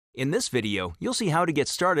In this video, you'll see how to get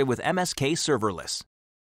started with MSK Serverless.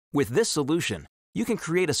 With this solution, you can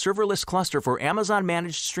create a serverless cluster for Amazon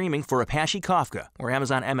Managed Streaming for Apache Kafka, or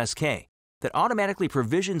Amazon MSK, that automatically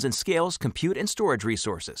provisions and scales compute and storage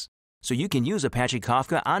resources, so you can use Apache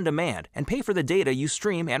Kafka on demand and pay for the data you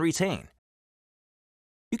stream and retain.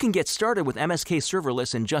 You can get started with MSK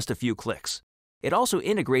Serverless in just a few clicks. It also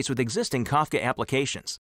integrates with existing Kafka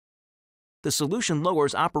applications. The solution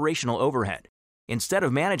lowers operational overhead. Instead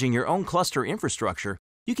of managing your own cluster infrastructure,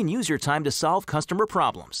 you can use your time to solve customer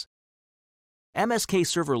problems. MSK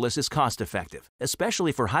Serverless is cost-effective,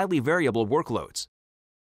 especially for highly variable workloads.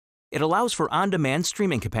 It allows for on-demand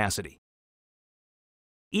streaming capacity.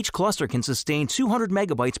 Each cluster can sustain 200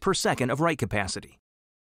 megabytes per second of write capacity.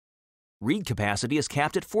 Read capacity is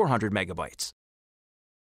capped at 400 megabytes.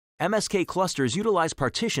 MSK clusters utilize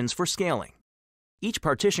partitions for scaling. Each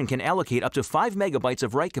partition can allocate up to 5 megabytes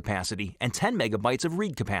of write capacity and 10 megabytes of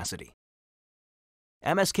read capacity.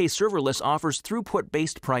 MSK Serverless offers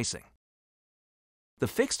throughput-based pricing. The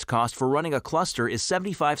fixed cost for running a cluster is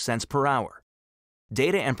 75 cents per hour.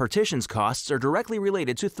 Data and partitions costs are directly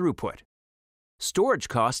related to throughput. Storage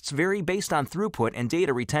costs vary based on throughput and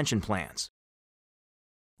data retention plans.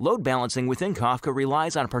 Load balancing within Kafka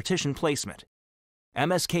relies on partition placement.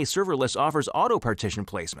 MSK Serverless offers auto-partition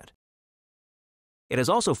placement. It is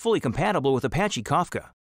also fully compatible with Apache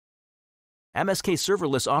Kafka. MSK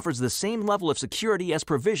Serverless offers the same level of security as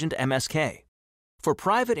provisioned MSK. For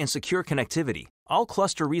private and secure connectivity, all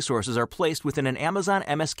cluster resources are placed within an Amazon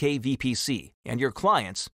MSK VPC, and your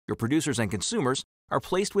clients, your producers and consumers, are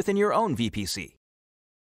placed within your own VPC.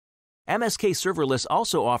 MSK Serverless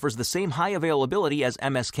also offers the same high availability as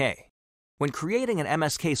MSK. When creating an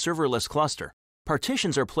MSK Serverless cluster,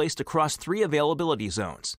 partitions are placed across 3 availability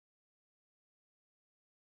zones.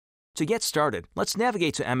 To get started, let's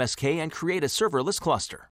navigate to MSK and create a serverless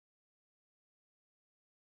cluster.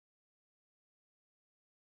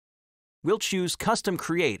 We'll choose Custom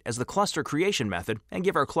Create as the cluster creation method and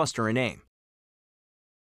give our cluster a name.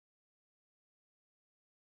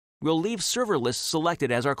 We'll leave Serverless selected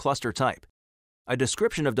as our cluster type. A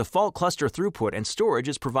description of default cluster throughput and storage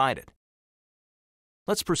is provided.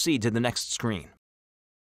 Let's proceed to the next screen.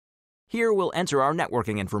 Here we'll enter our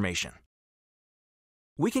networking information.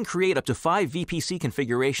 We can create up to 5 VPC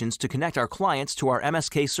configurations to connect our clients to our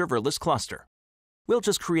MSK Serverless cluster. We'll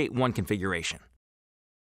just create one configuration.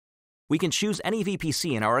 We can choose any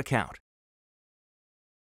VPC in our account.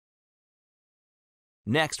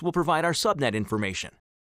 Next, we'll provide our subnet information.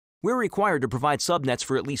 We're required to provide subnets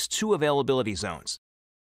for at least 2 availability zones.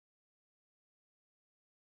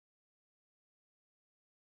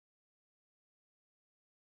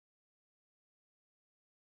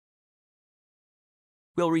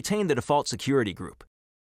 We'll retain the default security group.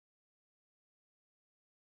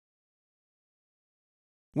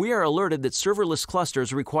 We are alerted that serverless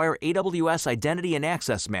clusters require AWS Identity and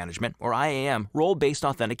Access Management, or IAM, role-based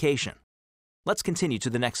authentication. Let's continue to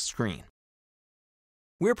the next screen.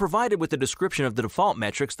 We're provided with a description of the default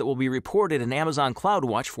metrics that will be reported in Amazon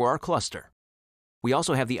CloudWatch for our cluster. We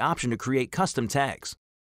also have the option to create custom tags.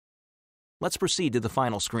 Let's proceed to the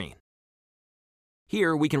final screen.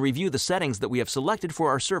 Here, we can review the settings that we have selected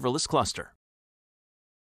for our serverless cluster.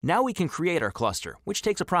 Now we can create our cluster, which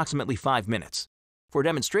takes approximately 5 minutes. For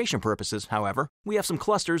demonstration purposes, however, we have some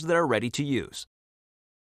clusters that are ready to use.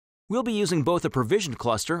 We'll be using both a provisioned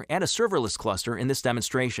cluster and a serverless cluster in this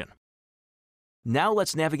demonstration. Now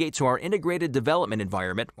let's navigate to our Integrated Development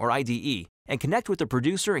Environment, or IDE, and connect with the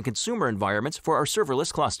producer and consumer environments for our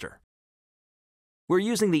serverless cluster. We're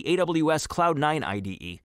using the AWS Cloud9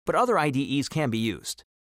 IDE, but other IDEs can be used.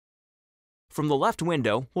 From the left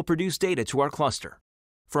window, we'll produce data to our cluster.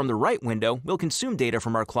 From the right window, we'll consume data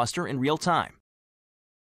from our cluster in real time.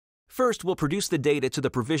 First, we'll produce the data to the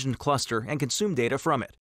provisioned cluster and consume data from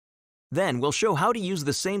it. Then, we'll show how to use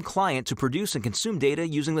the same client to produce and consume data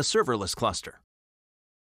using the serverless cluster.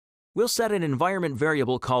 We'll set an environment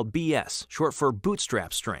variable called BS, short for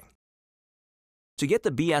bootstrap string. To get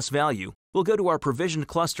the BS value, we'll go to our provisioned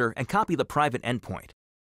cluster and copy the private endpoint.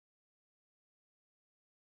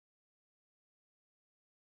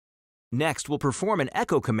 Next, we'll perform an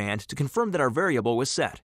echo command to confirm that our variable was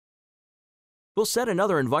set. We'll set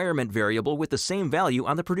another environment variable with the same value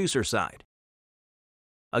on the producer side.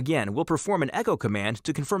 Again, we'll perform an echo command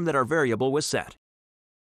to confirm that our variable was set.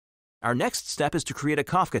 Our next step is to create a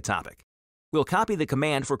Kafka topic. We'll copy the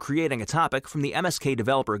command for creating a topic from the MSK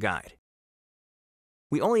Developer Guide.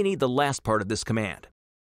 We only need the last part of this command.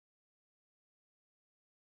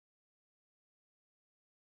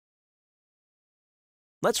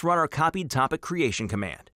 Let's run our copied topic creation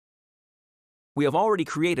command. We have already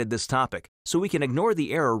created this topic, so we can ignore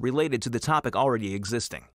the error related to the topic already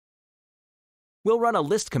existing. We'll run a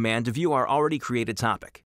list command to view our already created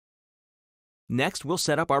topic. Next, we'll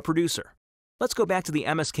set up our producer. Let's go back to the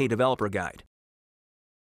MSK Developer Guide.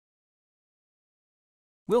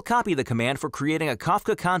 We'll copy the command for creating a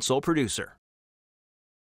Kafka console producer.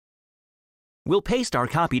 We'll paste our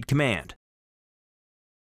copied command.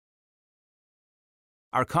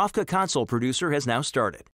 Our Kafka console producer has now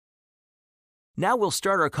started. Now we'll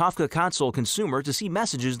start our Kafka console consumer to see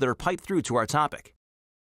messages that are piped through to our topic.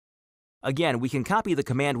 Again, we can copy the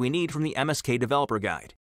command we need from the MSK Developer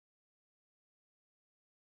Guide.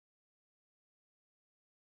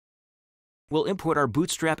 We'll input our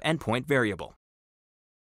Bootstrap endpoint variable.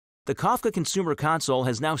 The Kafka consumer console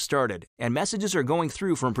has now started, and messages are going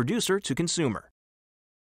through from producer to consumer.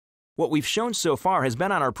 What we've shown so far has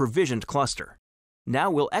been on our provisioned cluster.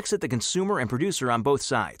 Now we'll exit the consumer and producer on both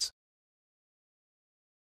sides.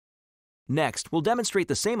 Next, we'll demonstrate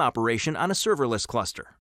the same operation on a serverless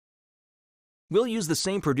cluster. We'll use the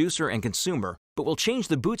same producer and consumer, but we'll change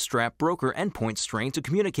the Bootstrap broker endpoint string to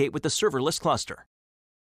communicate with the serverless cluster.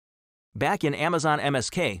 Back in Amazon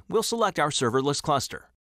MSK, we'll select our serverless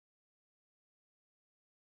cluster.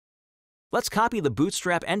 Let's copy the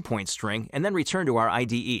Bootstrap endpoint string and then return to our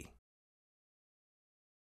IDE.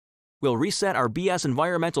 We'll reset our BS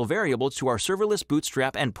environmental variable to our serverless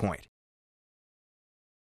Bootstrap endpoint.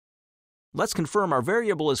 Let's confirm our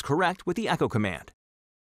variable is correct with the echo command.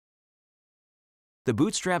 The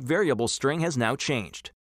Bootstrap variable string has now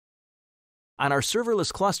changed. On our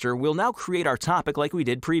serverless cluster, we'll now create our topic like we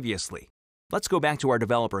did previously. Let's go back to our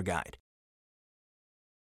developer guide.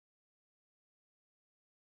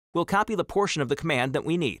 We'll copy the portion of the command that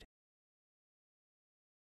we need.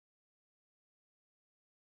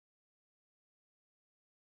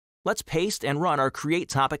 Let's paste and run our create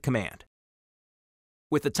topic command.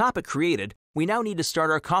 With the topic created, we now need to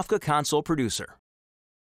start our Kafka console producer.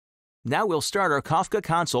 Now we'll start our Kafka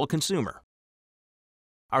console consumer.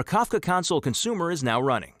 Our Kafka console consumer is now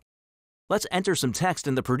running. Let's enter some text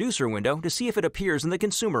in the producer window to see if it appears in the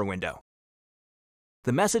consumer window.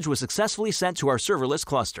 The message was successfully sent to our serverless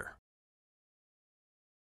cluster.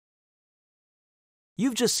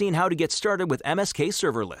 You've just seen how to get started with MSK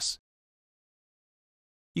Serverless.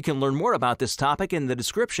 You can learn more about this topic in the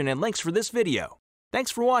description and links for this video. Thanks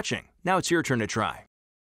for watching. Now it's your turn to try.